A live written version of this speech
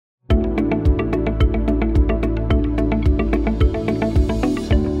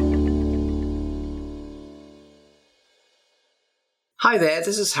Hi there,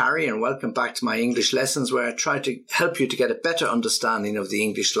 this is Harry and welcome back to my English lessons where I try to help you to get a better understanding of the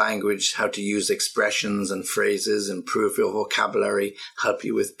English language, how to use expressions and phrases, improve your vocabulary, help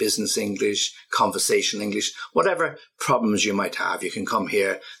you with business English, conversational English, whatever problems you might have. You can come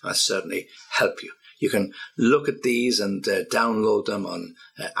here and I'll certainly help you. You can look at these and download them on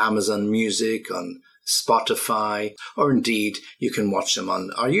Amazon Music, on Spotify, or indeed you can watch them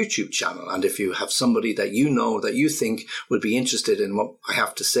on our YouTube channel. And if you have somebody that you know that you think would be interested in what I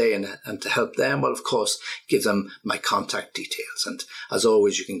have to say and to help them, well, of course, give them my contact details. And as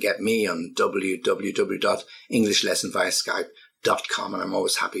always, you can get me on www.englishlessonviaskype.com, and I'm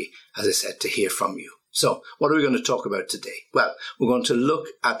always happy, as I said, to hear from you. So what are we going to talk about today? Well, we're going to look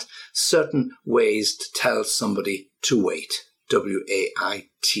at certain ways to tell somebody to wait.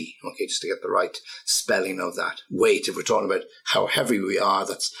 W-A-I-T. Okay, just to get the right spelling of that. Wait, if we're talking about how heavy we are,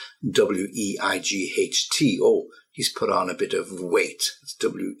 that's W-E-I-G-H-T. Oh, he's put on a bit of weight. It's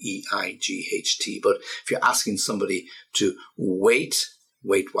W-E-I-G-H-T. But if you're asking somebody to wait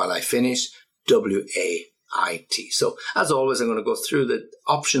while I finish, W-A-I-T. So, as always, I'm going to go through the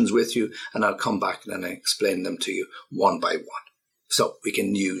options with you and I'll come back and then explain them to you one by one. So, we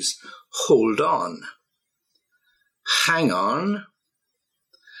can use hold on, hang on,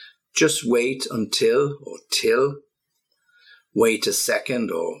 just wait until or till, wait a second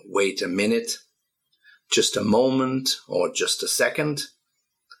or wait a minute, just a moment or just a second,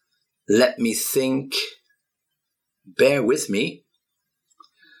 let me think, bear with me,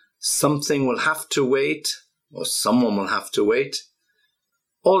 something will have to wait or someone will have to wait,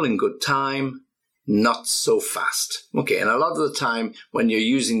 all in good time, not so fast. Okay, and a lot of the time when you're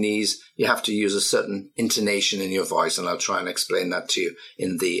using these, you have to use a certain intonation in your voice, and I'll try and explain that to you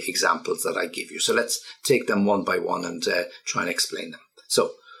in the examples that I give you. So let's take them one by one and try and explain them.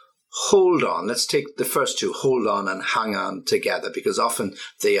 So, hold on. Let's take the first two, hold on and hang on together, because often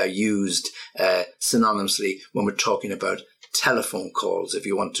they are used synonymously when we're talking about telephone calls. If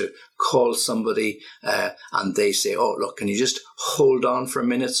you want to call somebody and they say, oh, look, can you just hold on for a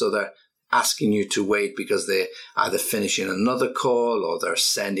minute? So they're asking you to wait because they either finishing another call or they're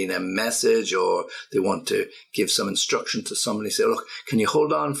sending a message or they want to give some instruction to somebody. Say, look, can you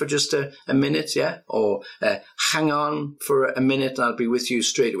hold on for just a minute? Yeah. Or hang on for a minute and I'll be with you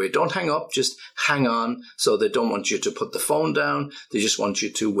straight away. Don't hang up, just hang on. So they don't want you to put the phone down. They just want you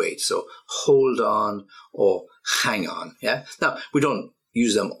to wait. So hold on or hang on. Yeah. Now, we don't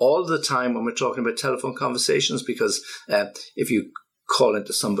use them all the time when we're talking about telephone conversations because if you call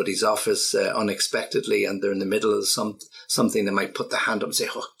into somebody's office unexpectedly and they're in the middle of something, they might put their hand up and say,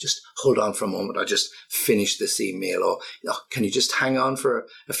 oh, just hold on for a moment. I just finished this email. Or oh, can you just hang on for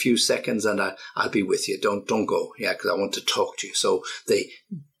a few seconds and I'll be with you. Don't go. Yeah, because I want to talk to you. So they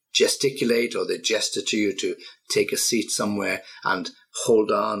gesticulate or they gesture to you to take a seat somewhere and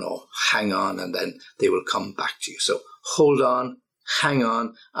hold on or hang on, and then they will come back to you. So hold on, hang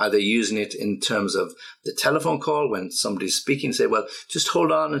on. Are they using it in terms of the telephone call when somebody's speaking? Say, well, just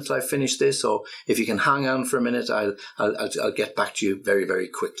hold on until I finish this, or if you can hang on for a minute, I'll get back to you very, very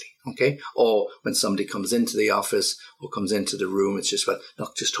quickly. Okay? Or when somebody comes into the office or comes into the room, it's just, well,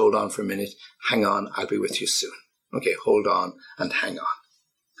 look, just hold on for a minute, hang on, I'll be with you soon. Okay, hold on and hang on.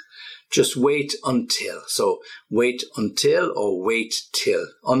 Just wait until. So wait until or wait till.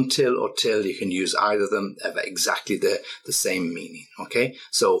 Until or till, you can use either of them, have exactly the same meaning. Okay?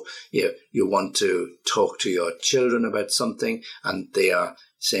 So you want to talk to your children about something and they are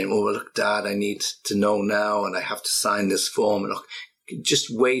saying, oh, well, look, Dad, I need to know now and I have to sign this form. And look, just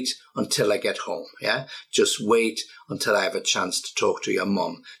wait until I get home. Yeah? Just wait until I have a chance to talk to your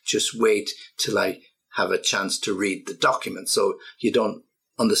mum. Just wait till I have a chance to read the document. So you don't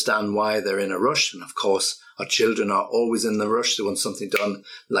understand why they're in a rush. And of course, our children are always in the rush. They want something done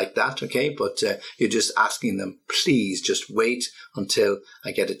like that, okay? But you're just asking them, please just wait until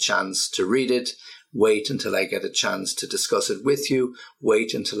I get a chance to read it. Wait until I get a chance to discuss it with you.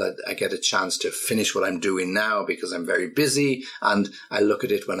 Wait until I get a chance to finish what I'm doing now because I'm very busy and I look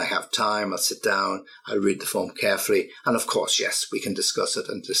at it when I have time. I'll sit down, I'll read the form carefully. And of course, yes, we can discuss it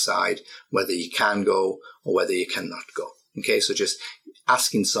and decide whether you can go or whether you cannot go. Okay, so just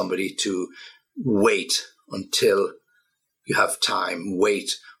asking somebody to wait until you have time,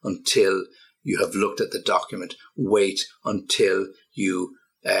 wait until you have looked at the document, wait until you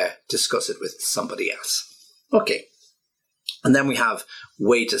discuss it with somebody else. Okay, and then we have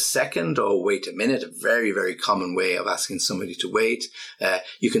wait a second or wait a minute, a very, very common way of asking somebody to wait.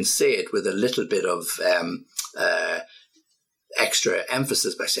 You can say it with a little bit of extra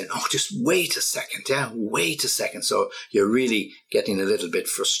emphasis by saying, oh, just wait a second. Yeah, wait a second. So you're really getting a little bit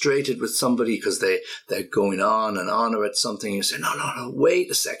frustrated with somebody because they're going on and on about something. You say, no, wait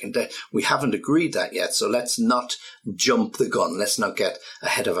a second. We haven't agreed that yet. So let's not jump the gun. Let's not get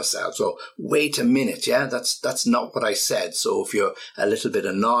ahead of ourselves. So wait a minute. Yeah, that's not what I said. So if you're a little bit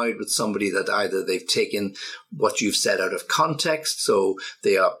annoyed with somebody that either they've taken what you've said out of context, so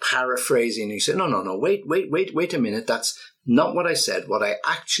they are paraphrasing, and you say, no, wait a minute. That's not what I said. What I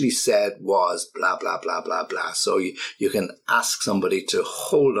actually said was blah, blah, blah, blah, blah. So you can ask somebody to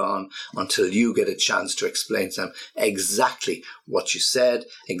hold on until you get a chance to explain to them exactly what you said,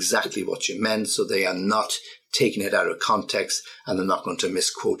 exactly what you meant, so they are not taking it out of context and they're not going to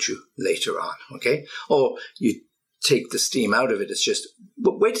misquote you later on, okay? Or you take the steam out of it. It's just,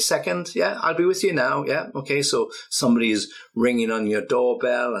 wait a second. Yeah, I'll be with you now. Yeah. Okay. So somebody is ringing on your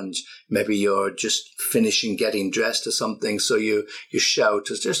doorbell and maybe you're just finishing getting dressed or something. So you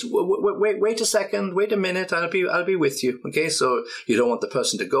shout, it's just wait a second, wait a minute. I'll be with you. Okay. So you don't want the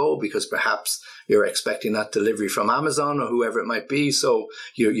person to go because perhaps you're expecting that delivery from Amazon or whoever it might be. So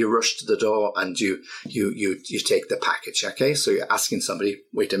you rush to the door and you take the package. Okay. So you're asking somebody,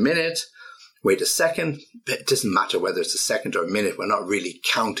 wait a minute. Wait a second. It doesn't matter whether it's a second or a minute. We're not really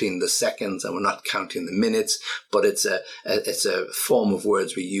counting the seconds and we're not counting the minutes, but it's a form of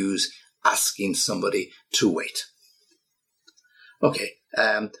words we use asking somebody to wait. Okay.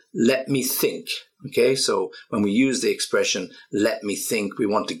 Let me think. Okay. So when we use the expression, let me think, we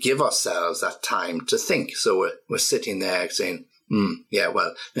want to give ourselves that time to think. So we're sitting there saying, yeah,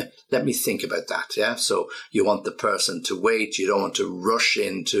 well, let me think about that. Yeah. So you want the person to wait. You don't want to rush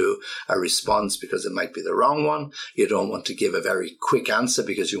into a response because it might be the wrong one. You don't want to give a very quick answer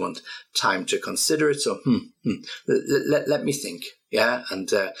because you want time to consider it. So, let me think. Yeah. And,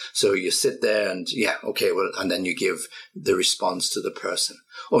 so you sit there and yeah, okay. Well, and then you give the response to the person.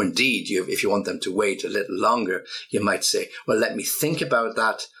 Or indeed, if you want them to wait a little longer, you might say, well, let me think about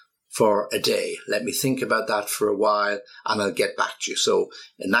that for a day. Let me think about that for a while and I'll get back to you. So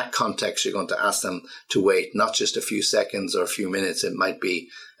in that context, you're going to ask them to wait, not just a few seconds or a few minutes. It might be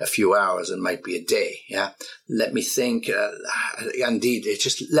a few hours. It might be a day. Yeah. Let me think. Indeed, it's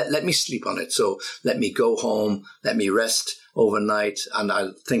just let me sleep on it. So let me go home. Let me rest overnight and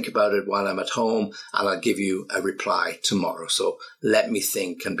I'll think about it while I'm at home and I'll give you a reply tomorrow. So let me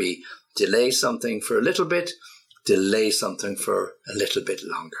think can be delay something for a little bit, delay something for a little bit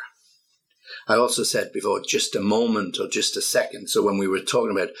longer. I also said before, just a moment or just a second. So when we were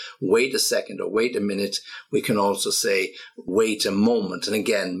talking about wait a second or wait a minute, we can also say wait a moment. And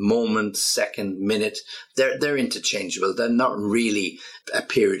again, moment, second, minute, they're interchangeable. They're not really a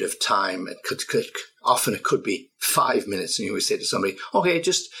period of time. Often it could be 5 minutes. And you would say to somebody, okay,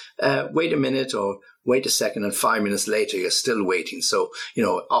 just wait a minute or wait a second, and 5 minutes later, you're still waiting. So,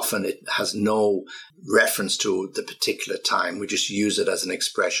 often it has no reference to the particular time. We just use it as an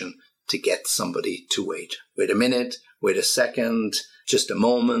expression to get somebody to wait. Wait a minute, wait a second, just a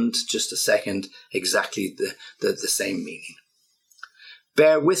moment, just a second, exactly the same meaning.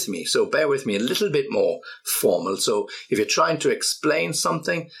 Bear with me. So bear with me, a little bit more formal. So if you're trying to explain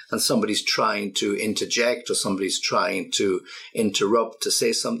something and somebody's trying to interject or somebody's trying to interrupt to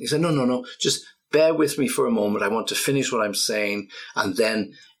say something, you say, no, just bear with me for a moment. I want to finish what I'm saying, and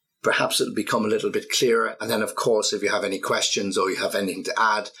then perhaps it'll become a little bit clearer. And then, of course, if you have any questions or you have anything to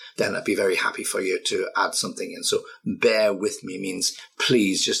add, then I'd be very happy for you to add something in. So bear with me means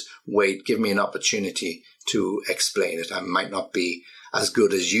please just wait. Give me an opportunity to explain it. I might not be as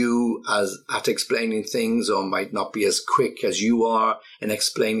good as you at explaining things, or might not be as quick as you are in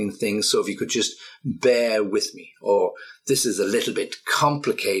explaining things. So if you could just bear with me, or this is a little bit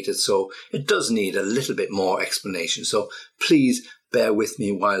complicated, so it does need a little bit more explanation. So please bear with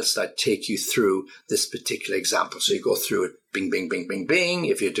me whilst I take you through this particular example. So you go through it, bing, bing, bing, bing, bing,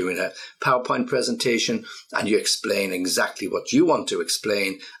 if you're doing a PowerPoint presentation, and you explain exactly what you want to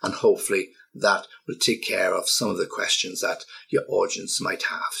explain, and hopefully that will take care of some of the questions that your audience might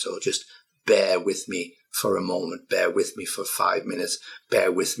have. So just bear with me for a moment, bear with me for 5 minutes,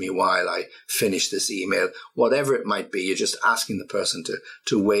 bear with me while I finish this email, whatever it might be. You're just asking the person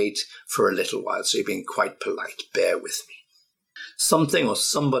to wait for a little while. So you're being quite polite. Bear with me. Something or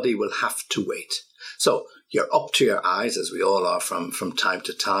somebody will have to wait. So you're up to your eyes, as we all are from time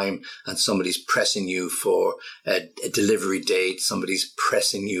to time, and somebody's pressing you for a delivery date, somebody's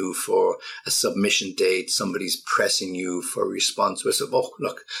pressing you for a submission date, somebody's pressing you for a response. We say, oh,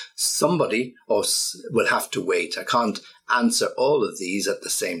 look, somebody will have to wait. I can't answer all of these at the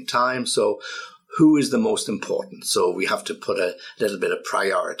same time, so who is the most important? So we have to put a little bit of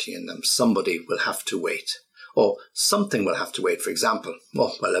priority in them. Somebody will have to wait. Or something will have to wait. For example,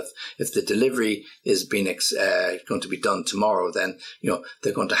 if the delivery is going to be done tomorrow, then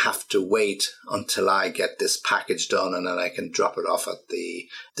they're going to have to wait until I get this package done, and then I can drop it off at the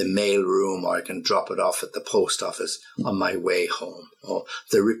mail room, or I can drop it off at the post office on my way home. Or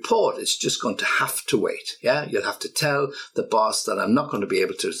the report is just going to have to wait. Yeah, you'll have to tell the boss that I'm not going to be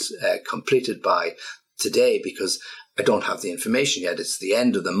able to complete it by today because I don't have the information yet. It's the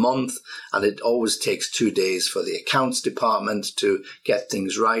end of the month, and it always takes 2 days for the accounts department to get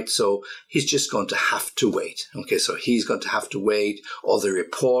things right. So he's just going to have to wait. Okay, so he's going to have to wait, or the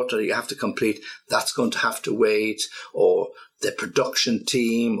report that you have to complete, that's going to have to wait, or the production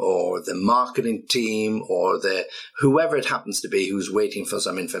team, or the marketing team, or whoever it happens to be who's waiting for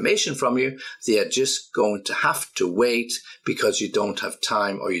some information from you, they are just going to have to wait because you don't have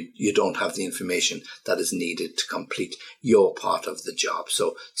time, or you don't have the information that is needed to complete your part of the job.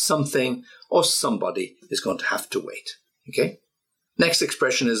 So something or somebody is going to have to wait. Okay? Next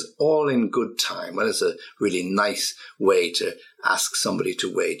expression is all in good time. Well, it's a really nice way to ask somebody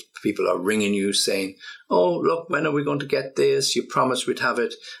to wait. People are ringing you saying, oh, look, when are we going to get this? You promised we'd have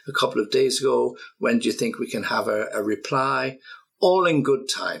it a couple of days ago. When do you think we can have a reply? All in good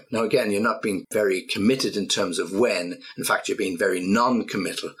time. Now, again, you're not being very committed in terms of when. In fact, you're being very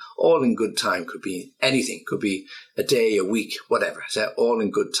non-committal. All in good time could be anything. Could be a day, a week, whatever. So all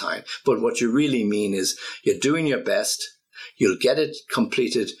in good time. But what you really mean is you're doing your best. You'll get it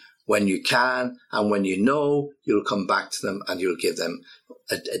completed when you can, and when you know, you'll come back to them and you'll give them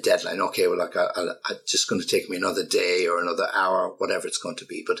a deadline. Okay, well, it's just going to take me another day or another hour, whatever it's going to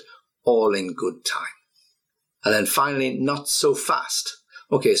be, but all in good time. And then finally, not so fast.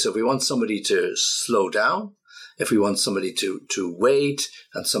 Okay, so if we want somebody to slow down, if we want somebody to wait,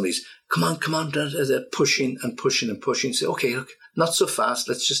 and somebody's, come on, they're pushing and pushing and pushing, say, okay, look, not so fast,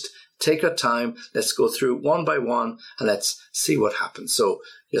 let's just take our time, let's go through one by one, and let's see what happens. So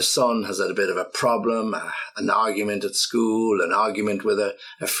your son has had a bit of a problem, an argument at school, an argument with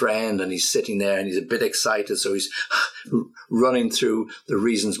a friend, and he's sitting there and he's a bit excited, so he's running through the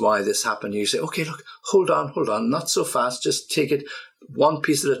reasons why this happened. You say, okay, look, hold on, not so fast, just take it one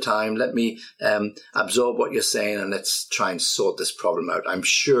piece at a time. Let me absorb what you're saying, and let's try and sort this problem out. I'm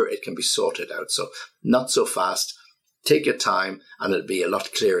sure it can be sorted out. So not so fast. Take your time, and it'll be a lot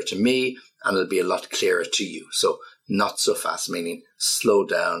clearer to me, and it'll be a lot clearer to you. So not so fast, meaning slow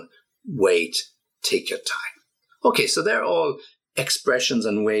down, wait, take your time. Okay, so they're all expressions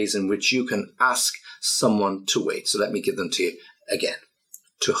and ways in which you can ask someone to wait. So let me give them to you again.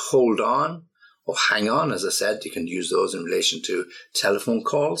 To hold on or hang on, as I said, you can use those in relation to telephone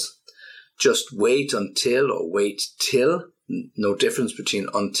calls. Just wait until or wait till. No difference between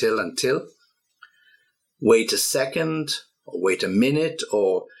until and till. Wait a second, or wait a minute,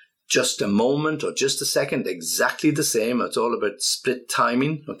 or just a moment, or just a second, exactly the same. It's all about split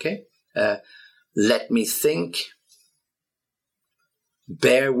timing, okay? Let me think.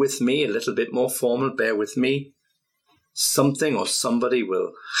 Bear with me, a little bit more formal, bear with me. Something or somebody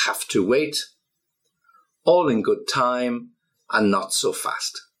will have to wait. All in good time, and not so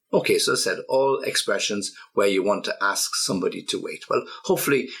fast. Okay, so I said all expressions where you want to ask somebody to wait. Well,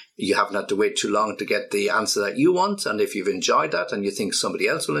 hopefully you haven't had to wait too long to get the answer that you want. And if you've enjoyed that and you think somebody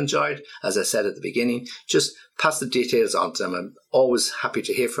else will enjoy it, as I said at the beginning, just pass the details on to them. I'm always happy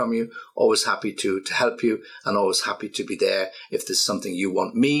to hear from you, always happy to help you, and always happy to be there if there's something you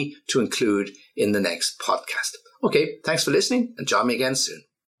want me to include in the next podcast. Okay, thanks for listening, and join me again soon.